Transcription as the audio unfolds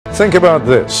Think about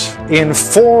this. In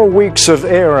 4 weeks of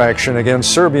air action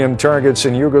against Serbian targets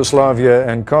in Yugoslavia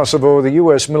and Kosovo, the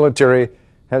U.S. military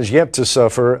has yet to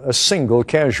suffer a single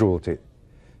casualty.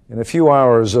 In a few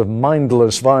hours of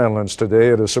mindless violence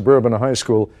today at a suburban high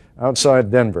school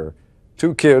outside Denver,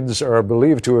 2 kids are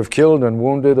believed to have killed and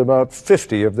wounded about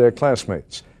 50 of their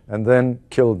classmates and then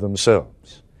killed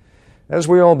themselves. As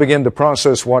we all begin to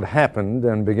process what happened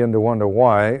and begin to wonder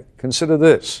why, consider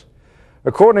this.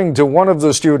 According to one of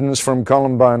the students from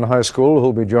Columbine High School,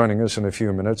 who'll be joining us in a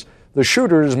few minutes, the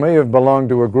shooters may have belonged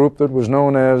to a group that was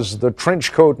known as the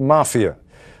Trenchcoat Mafia.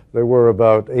 There were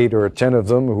about 8 or 10 of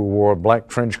them who wore black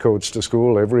trench coats to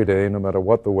school every day, no matter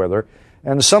what the weather,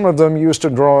 and some of them used to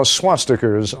draw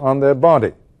swastikas on their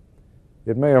body.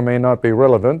 It may or may not be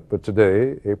relevant, but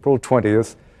today, April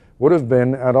 20th, would have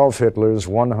been Adolf Hitler's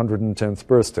 110th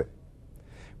birthday.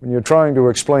 When you're trying to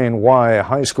explain why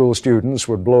high school students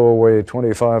would blow away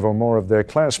 25 or more of their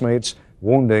classmates,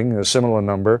 wounding a similar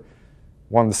number,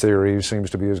 one theory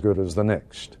seems to be as good as the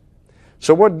next.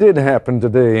 So what did happen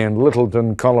today in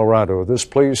Littleton, Colorado, this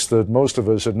place that most of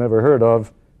us had never heard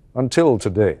of until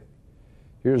today?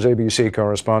 Here's ABC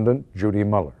correspondent Judy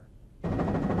Muller.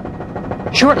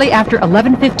 Shortly after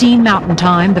 11:15 Mountain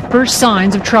Time, the first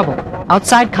signs of trouble.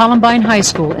 Outside Columbine High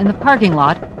School in the parking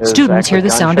lot, students hear the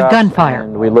sound of gunfire.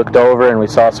 And we looked over and we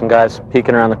saw some guys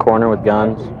peeking around the corner with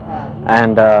guns.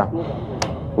 And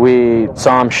we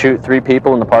saw them shoot 3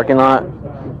 people in the parking lot.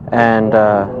 And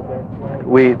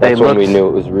That's when we knew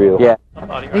it was real. Yeah.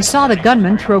 They saw the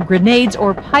gunman throw grenades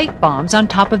or pipe bombs on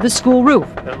top of the school roof.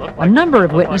 A number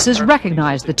of witnesses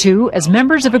recognized the two as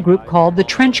members of a group called the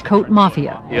Trenchcoat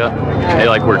Mafia. Yeah, they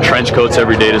wear trench coats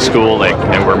every day to school,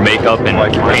 and wear makeup and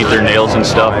paint their nails and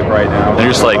stuff. They're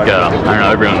just I don't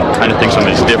know, everyone kind of thinks of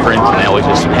them as different, and they always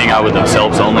just hang out with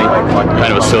themselves only,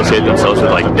 kind of associate themselves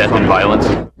with death and violence.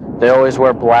 They always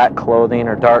wear black clothing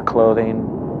or dark clothing,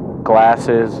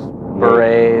 glasses,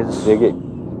 berets.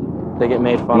 They get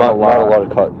made fun of a lot. Not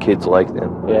a lot of kids like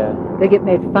them. Yeah. They get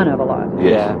made fun of a lot.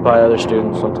 Yes. Yeah, by other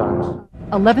students sometimes.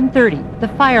 11:30, the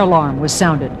fire alarm was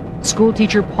sounded. School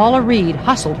teacher Paula Reed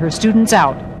hustled her students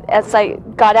out. As I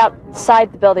got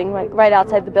outside the building, right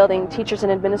outside the building, teachers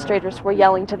and administrators were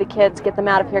yelling to the kids, get them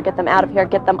out of here, get them out of here,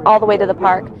 get them all the way to the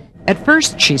park. At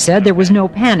first, she said, there was no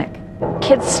panic.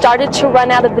 Kids started to run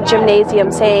out of the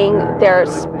gymnasium saying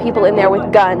there's people in there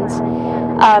with guns.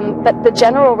 But the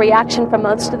general reaction from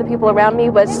most of the people around me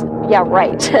was, yeah,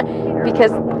 right,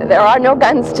 because there are no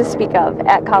guns to speak of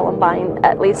at Columbine.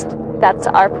 At least that's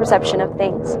our perception of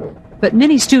things. But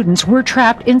many students were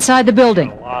trapped inside the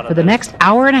building. For the next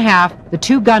hour and a half, the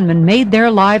 2 gunmen made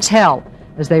their lives hell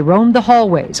as they roamed the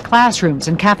hallways, classrooms,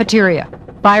 and cafeteria,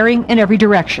 firing in every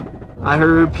direction. I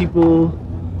heard people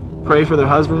pray for their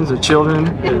husbands, their children,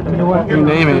 you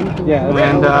name it.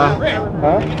 And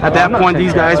at that point,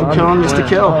 these guys would kill them just to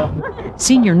kill.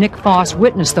 Senior Nick Foss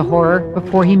witnessed the horror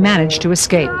before he managed to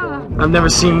escape. I've never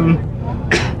seen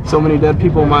so many dead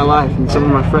people in my life, and some of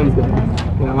my friends did.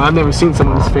 I've never seen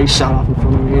someone's face shot off in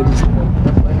front of me. It's just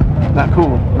not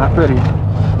cool, not pretty.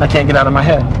 I can't get out of my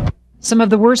head. Some of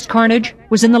the worst carnage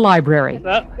was in the library.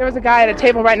 There was a guy at a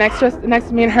table right next to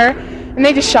me and her, and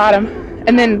they just shot him,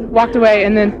 and then walked away,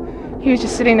 and then he was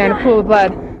just sitting there in a pool of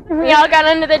blood. We all got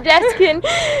under the desk, and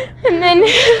then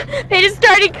they just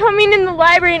started coming in the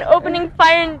library and opening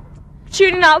fire and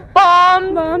shooting out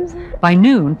bombs. By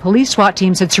noon, police SWAT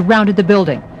teams had surrounded the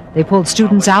building. They pulled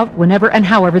students out whenever and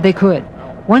however they could.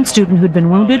 One student who'd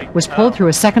been wounded was pulled through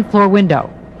a second-floor window.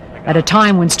 At a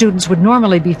time when students would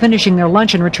normally be finishing their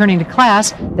lunch and returning to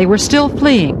class, they were still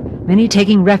fleeing, many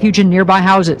taking refuge in nearby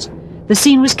houses. The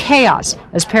scene was chaos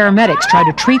as paramedics tried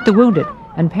to treat the wounded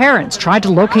and parents tried to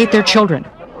locate their children.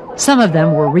 Some of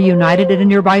them were reunited at a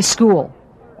nearby school.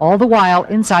 All the while,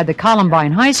 inside the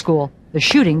Columbine High School, the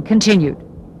shooting continued.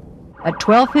 At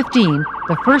 12:15,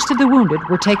 the first of the wounded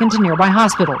were taken to nearby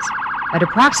hospitals. At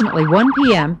approximately 1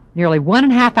 p.m., nearly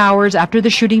 1.5 hours after the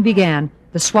shooting began,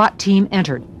 the SWAT team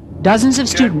entered. Dozens of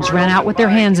students ran out with their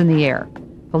hands in the air.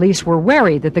 Police were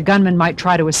wary that the gunman might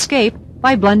try to escape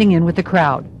by blending in with the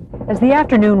crowd. As the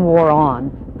afternoon wore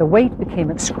on, the wait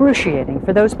became excruciating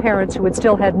for those parents who had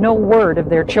still had no word of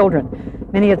their children.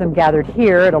 Many of them gathered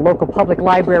here at a local public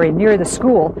library near the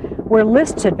school, where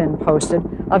lists had been posted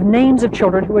of names of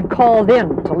children who had called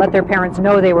in to let their parents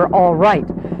know they were all right.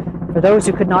 For those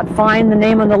who could not find the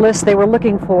name on the list they were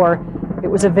looking for, it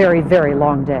was a very, very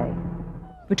long day.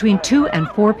 Between 2 and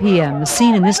 4 p.m., the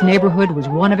scene in this neighborhood was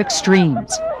one of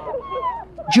extremes.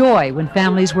 Joy when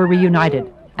families were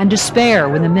reunited, and despair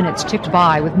when the minutes ticked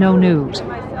by with no news.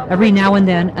 Every now and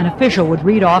then, an official would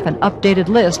read off an updated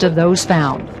list of those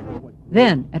found.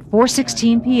 Then, at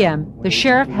 4:16 p.m., the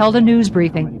sheriff held a news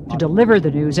briefing to deliver the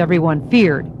news everyone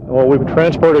feared. Well, we've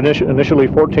transported initially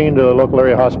 14 to local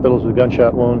area hospitals with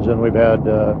gunshot wounds, and we've had,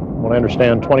 what I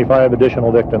understand, 25 additional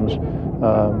victims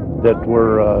that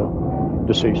were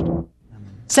deceased.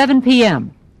 7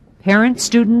 p.m. Parents,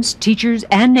 students, teachers,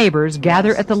 and neighbors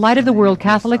gather at the Light of the World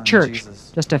Catholic Church,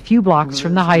 just a few blocks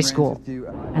from the high school.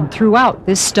 And throughout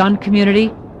this stunned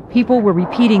community, people were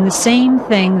repeating the same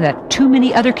thing that too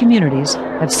many other communities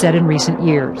have said in recent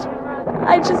years.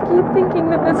 I just keep thinking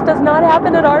that this does not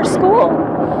happen at our school,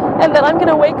 and that I'm going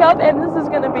to wake up and this is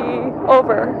going to be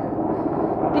over.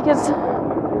 Because,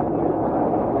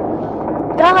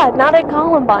 God, not at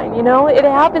Columbine, you know? It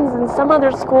happens in some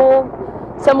other school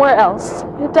somewhere else.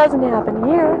 It doesn't happen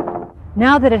here.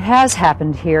 Now that it has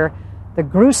happened here, the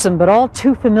gruesome but all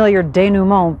too familiar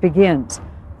denouement begins.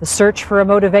 The search for a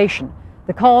motivation,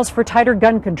 the calls for tighter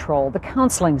gun control, the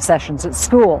counseling sessions at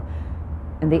school,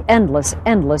 and the endless,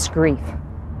 endless grief.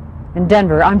 In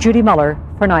Denver, I'm Judy Muller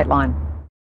for Nightline.